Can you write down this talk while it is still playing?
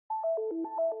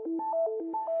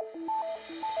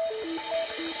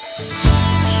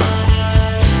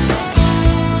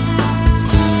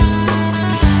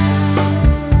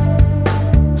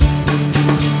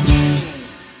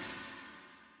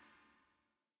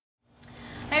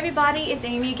Everybody, it's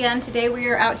Amy again. Today we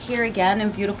are out here again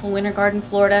in beautiful Winter Garden,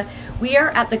 Florida. We are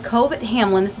at the Cove at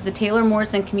Hamlin. This is a Taylor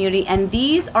Morrison community, and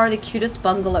these are the cutest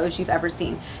bungalows you've ever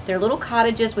seen. They're little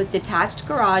cottages with detached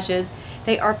garages.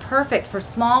 They are perfect for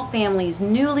small families,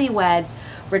 newlyweds,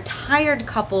 retired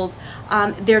couples.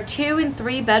 They're 2 and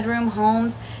 3 bedroom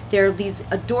homes. They're these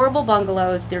adorable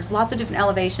bungalows. There's lots of different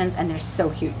elevations, and they're so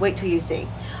cute. Wait till you see.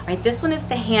 All right, this one is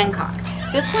the Hancock.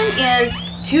 This one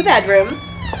is 2 bedrooms.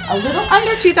 A little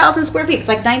under 2,000 square feet. It's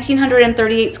like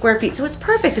 1,938 square feet. So it's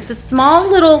perfect. It's a small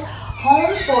little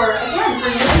home for, again, for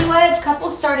newlyweds,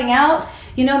 couples starting out,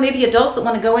 you know, maybe adults that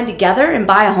want to go in together and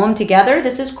buy a home together.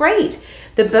 This is great.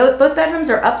 Both bedrooms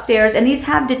are upstairs, and these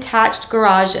have detached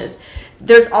garages.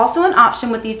 There's also an option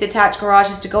with these detached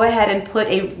garages to go ahead and put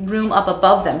a room up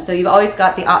above them. So you've always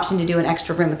got the option to do an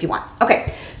extra room if you want.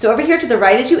 Okay, so over here to the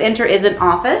right as you enter is an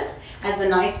office. Has the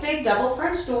nice big double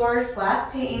French doors,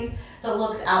 glass pane that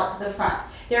looks out to the front.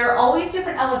 There are always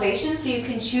different elevations, so you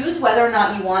can choose whether or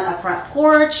not you want a front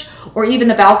porch or even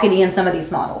the balcony in some of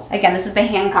these models. Again, this is the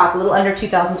Hancock, a little under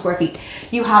 2,000 square feet.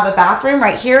 You have a bathroom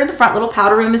right here in the front, little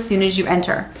powder room as soon as you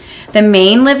enter. The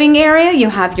main living area, you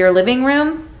have your living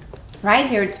room. Right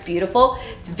here, it's beautiful.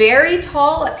 It's very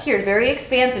tall up here, very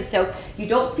expansive, so you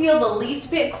don't feel the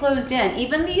least bit closed in.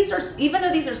 Even though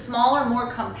these are smaller,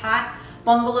 more compact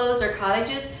bungalows or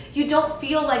cottages, you don't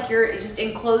feel like you're just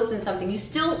enclosed in something. You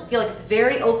still feel like it's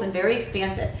very open, very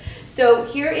expansive. So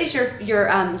here is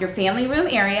your family room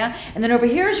area, and then over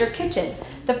here is your kitchen.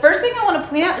 The first thing I want to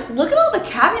point out is look at all the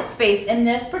cabinet space in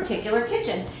this particular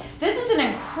kitchen. This is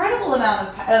an incredible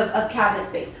amount of cabinet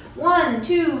space. 1,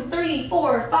 2, 3,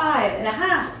 4, 5 and a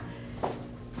half,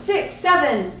 6,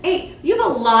 7, 8. You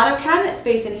have a lot of cabinet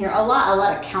space in here, a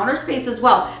lot of counter space as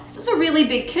well. This is a really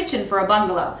big kitchen for a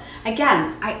bungalow.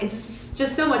 Again, it's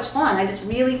just so much fun. I just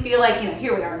really feel like, you know,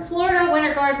 here we are in Florida,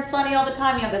 Winter Garden, sunny all the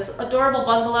time. You have this adorable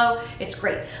bungalow. It's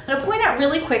great. I'm gonna point out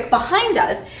really quick, behind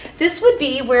us, this would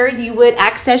be where you would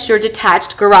access your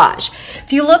detached garage.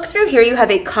 If you look through here, you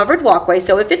have a covered walkway.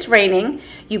 So if it's raining,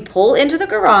 you pull into the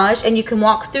garage and you can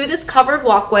walk through this covered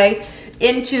walkway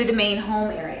into the main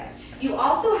home area. You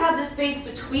also have the space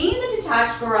between the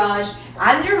detached garage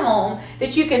and your home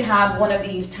that you can have one of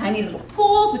these tiny little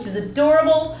pools, which is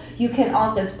adorable. You can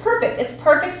also, it's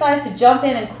perfect size to jump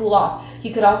in and cool off.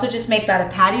 You could also just make that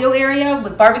a patio area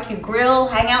with barbecue grill,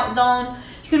 hangout zone.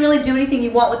 You can really do anything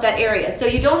you want with that area. So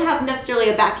you don't have necessarily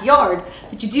a backyard,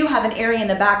 but you do have an area in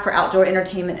the back for outdoor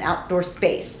entertainment and outdoor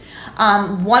space.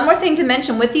 One more thing to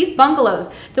mention with these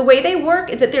bungalows, the way they work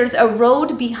is that there's a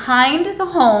road behind the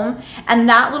home, and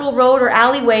that little road or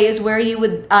alleyway is where you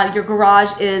would your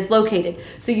garage is located.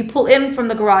 So you pull in from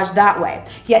the garage that way.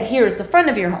 Yet here is the front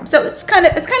of your home. So it's kind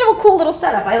of a cool little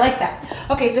setup. I like that.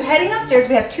 Okay, so heading upstairs,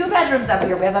 we have 2 bedrooms up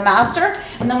here. We have a master,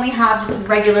 and then we have just a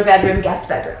regular bedroom, guest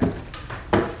bedroom.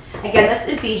 Again, this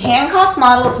is the Hancock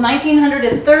model. It's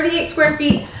 1,938 square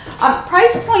feet.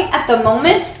 Price point at the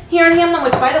moment here in Hamlin,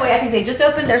 which by the way, I think they just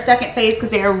opened their second phase because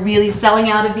they are really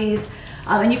selling out of these.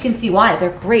 And you can see why.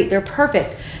 They're great. They're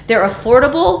perfect. They're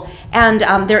affordable, and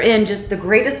they're in just the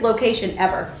greatest location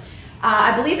ever.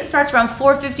 I believe it starts around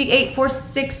 $458,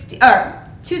 $460, or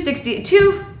 $260,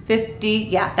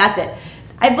 $250. Yeah, that's it.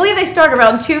 I believe they start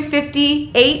around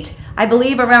 $258. I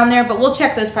believe around there, but we'll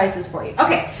check those prices for you.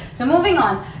 Okay, so moving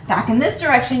on. Back in this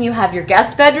direction, you have your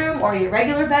guest bedroom or your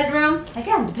regular bedroom.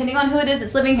 Again, depending on who it is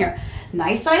that's living here.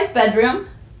 Nice sized bedroom.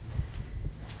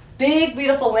 Big,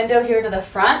 beautiful window here to the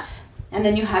front. And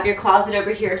then you have your closet over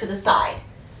here to the side.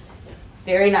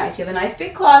 Very nice. You have a nice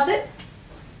big closet.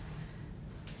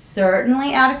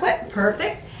 Certainly adequate.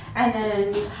 Perfect. And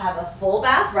then you have a full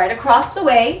bath right across the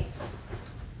way.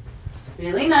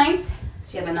 Really nice.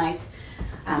 So you have a nice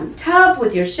tub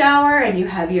with your shower, and you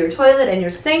have your toilet and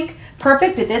your sink.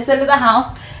 Perfect at this end of the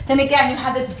house. Then again, you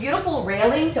have this beautiful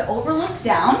railing to overlook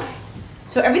down.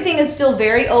 So everything is still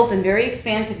very open, very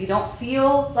expansive. You don't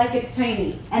feel like it's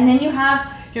tiny. And then you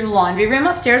have your laundry room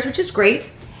upstairs, which is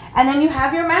great. And then you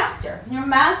have your master. Your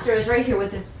master is right here with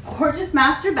this gorgeous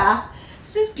master bath.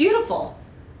 This is beautiful.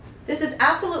 This is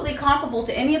absolutely comparable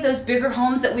to any of those bigger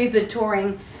homes that we've been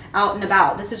touring out and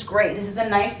about. This is great. This is a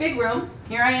nice big room.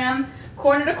 Here I am,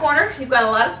 corner to corner. You've got a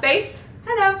lot of space.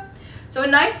 Hello. So a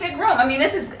nice big room. I mean,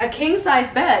 this is a king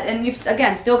size bed, and you've,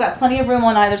 again, still got plenty of room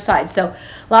on either side. So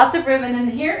lots of room. And then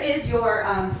here is your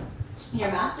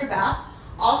master bath.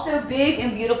 Also big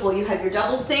and beautiful. You have your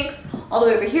double sinks. All the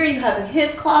way over here, you have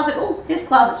his closet. Oh, his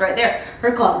closet's right there.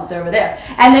 Her closet's over there.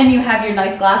 And then you have your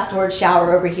nice glass storage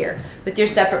shower over here with your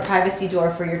separate privacy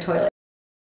door for your toilet.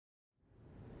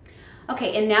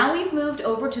 Okay, and now we've moved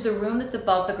over to the room that's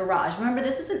above the garage. Remember,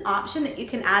 this is an option that you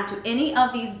can add to any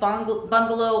of these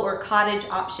bungalow or cottage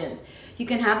options. You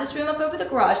can have this room up over the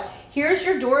garage. Here's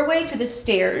your doorway to the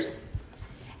stairs.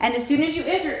 And as soon as you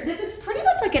enter, this is pretty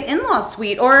much like an in-law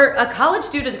suite or a college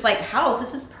student's like house.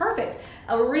 This is perfect.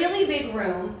 A really big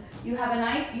room. You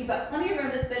have you've got plenty of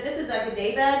room. This is like a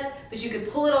day bed, but you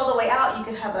could pull it all the way out. You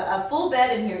could have a full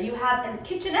bed in here. You have a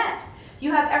kitchenette.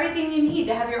 You have everything you need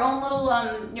to have your own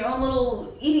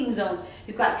little eating zone.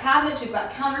 You've got cabinets, you've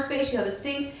got counter space, you have a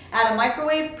sink, add a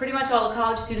microwave, pretty much all a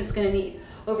college student's gonna need.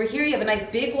 Over here, you have a nice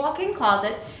big walk-in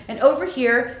closet, and over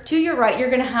here, to your right,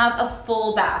 you're gonna have a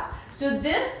full bath. So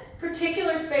this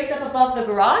particular space up above the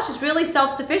garage is really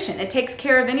self-sufficient. It takes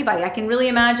care of anybody. I can really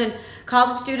imagine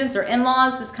college students or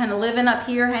in-laws just kind of living up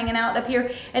here, hanging out up here.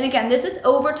 And again, this is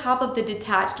over top of the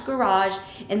detached garage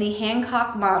in the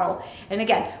Hancock model. And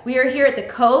again, we are here at the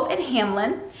Cove at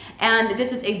Hamlin, and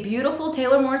this is a beautiful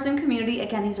Taylor Morrison community.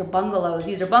 Again, these are bungalows.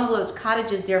 These are bungalows,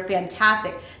 cottages. They're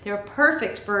fantastic. They're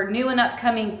perfect for new and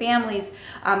upcoming families,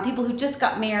 people who just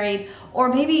got married, or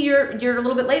maybe you're a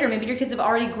little bit later. Maybe your kids have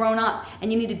already grown up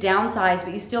and you need to downsize,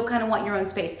 but you still kind of want your own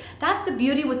space. That's the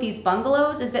beauty with these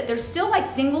bungalows, is that they're still like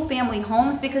single family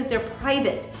homes because they're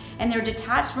private and they're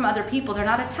detached from other people. They're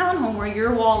not a townhome where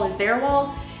your wall is their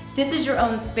wall. This is your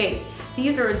own space.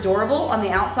 These are adorable on the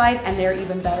outside, and they're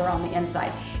even better on the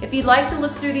inside. If you'd like to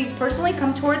look through these personally,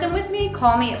 come tour them with me.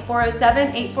 Call me at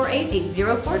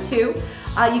 407-848-8042.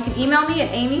 You can email me at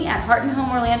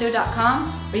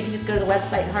amy@heartandhomeorlando.com, or you can just go to the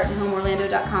website,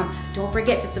 heartandhomeorlando.com. Don't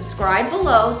forget to subscribe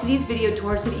below to these video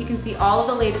tours so that you can see all of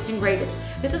the latest and greatest.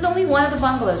 This is only one of the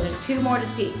bungalows. There's 2 more to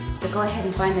see. So go ahead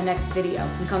and find the next video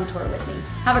and come tour with me.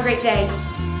 Have a great day.